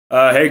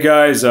Hey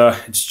guys,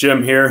 it's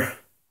Jim here.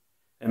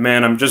 And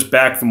man, I'm just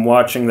back from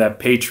watching that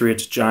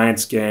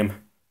Patriots-Giants game.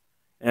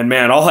 And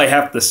man, all I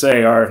have to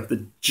say are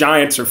the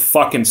Giants are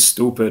fucking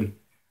stupid.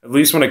 At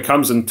least when it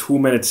comes in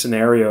 2-minute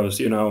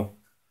scenarios, you know.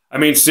 I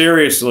mean,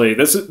 seriously,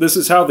 this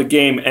is how the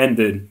game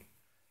ended.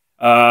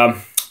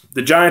 The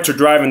Giants are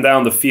driving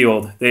down the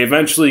field. They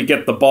eventually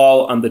get the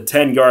ball on the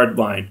 10-yard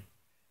line.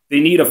 They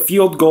need a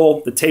field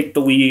goal to take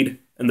the lead,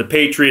 and the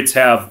Patriots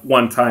have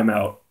one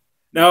timeout.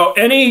 Now,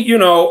 any,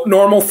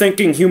 normal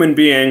thinking human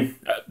being,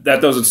 that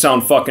doesn't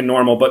sound fucking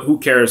normal, but who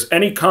cares?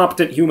 Any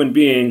competent human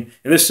being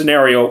in this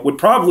scenario would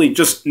probably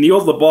just kneel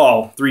the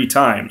ball 3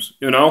 times,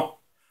 You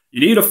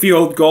need a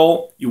field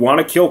goal, you want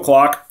to kill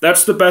clock,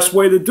 that's the best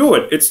way to do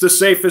it. It's the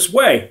safest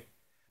way.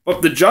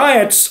 But the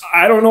Giants,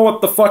 I don't know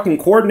what the fucking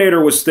coordinator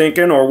was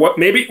thinking, or what,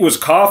 maybe it was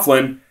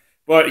Coughlin,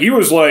 but he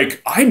was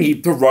like, I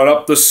need to run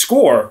up the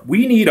score.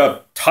 We need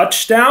a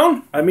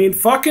touchdown? I mean,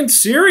 fucking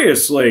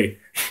seriously.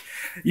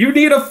 You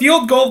need a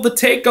field goal to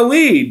take a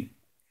lead.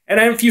 And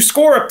if you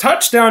score a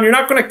touchdown, you're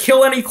not going to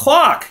kill any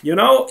clock,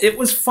 It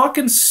was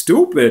fucking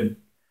stupid.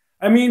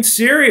 I mean,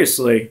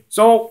 seriously.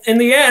 So, in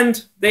the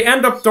end, they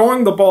end up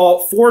throwing the ball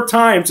 4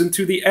 times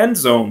into the end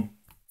zone.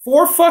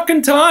 4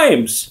 fucking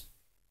times.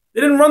 They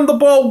didn't run the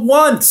ball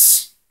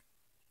once.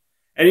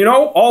 And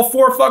all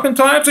 4 fucking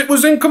times, it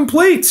was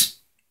incomplete.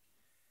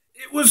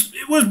 It was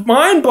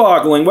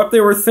mind-boggling what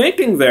they were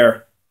thinking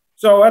there.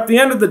 So at the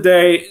end of the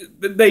day,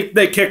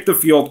 they kicked the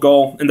field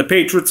goal, and the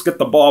Patriots get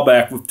the ball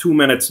back with 2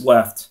 minutes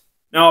left.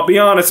 Now, I'll be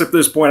honest, at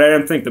this point, I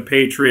didn't think the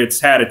Patriots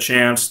had a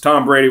chance.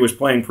 Tom Brady was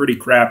playing pretty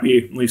crappy,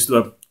 at least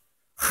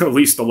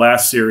the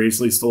last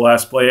series, at least the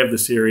last play of the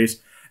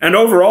series. And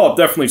overall, it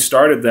definitely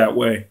started that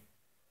way.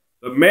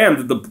 But man,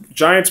 did the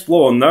Giants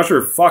blow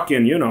another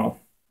fucking, oh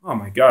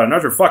my God,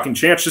 another fucking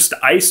chance just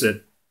to ice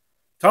it.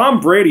 Tom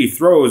Brady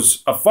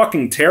throws a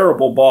fucking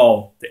terrible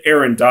ball to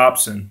Aaron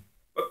Dobson.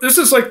 But this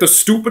is like the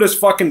stupidest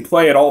fucking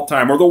play at all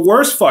time, or the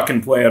worst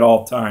fucking play at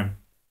all time.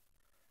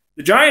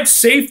 The Giants'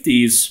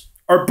 safeties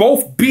are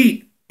both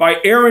beat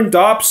by Aaron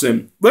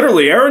Dobson.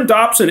 Literally, Aaron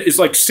Dobson is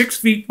like 6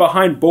 feet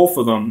behind both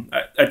of them.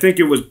 I think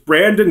it was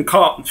Brandon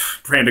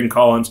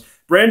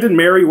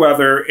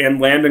Merriweather, and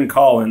Landon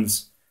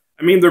Collins.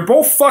 I mean, they're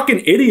both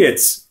fucking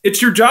idiots.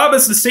 It's your job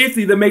as the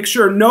safety to make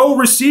sure no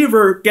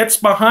receiver gets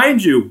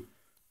behind you.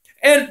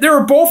 And they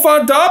were both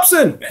on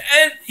Dobson,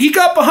 and he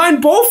got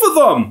behind both of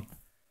them.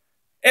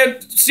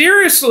 And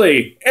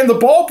seriously, and the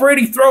ball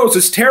Brady throws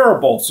is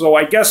terrible, so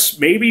I guess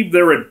maybe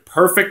they're in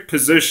perfect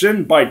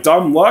position by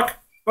dumb luck.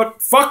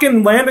 But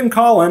fucking Landon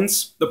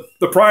Collins,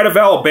 the pride of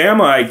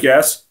Alabama, I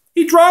guess,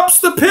 he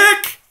drops the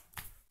pick.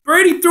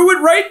 Brady threw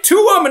it right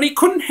to him, and he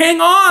couldn't hang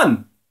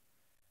on.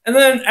 And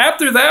then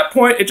after that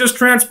point, it just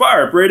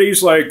transpired.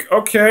 Brady's like,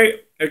 okay,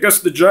 I guess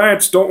the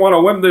Giants don't want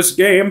to win this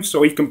game,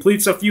 so he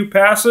completes a few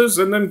passes,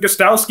 and then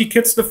Gostkowski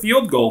kicks the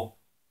field goal.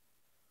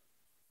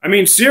 I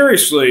mean,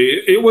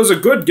 seriously, it was a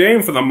good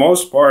game for the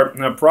most part.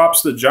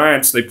 Props to the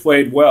Giants, they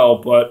played well,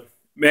 but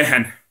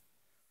man,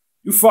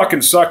 you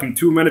fucking suck in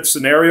 2-minute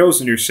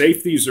scenarios and your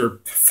safeties are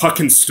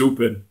fucking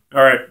stupid.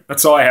 All right,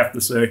 that's all I have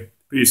to say.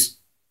 Peace.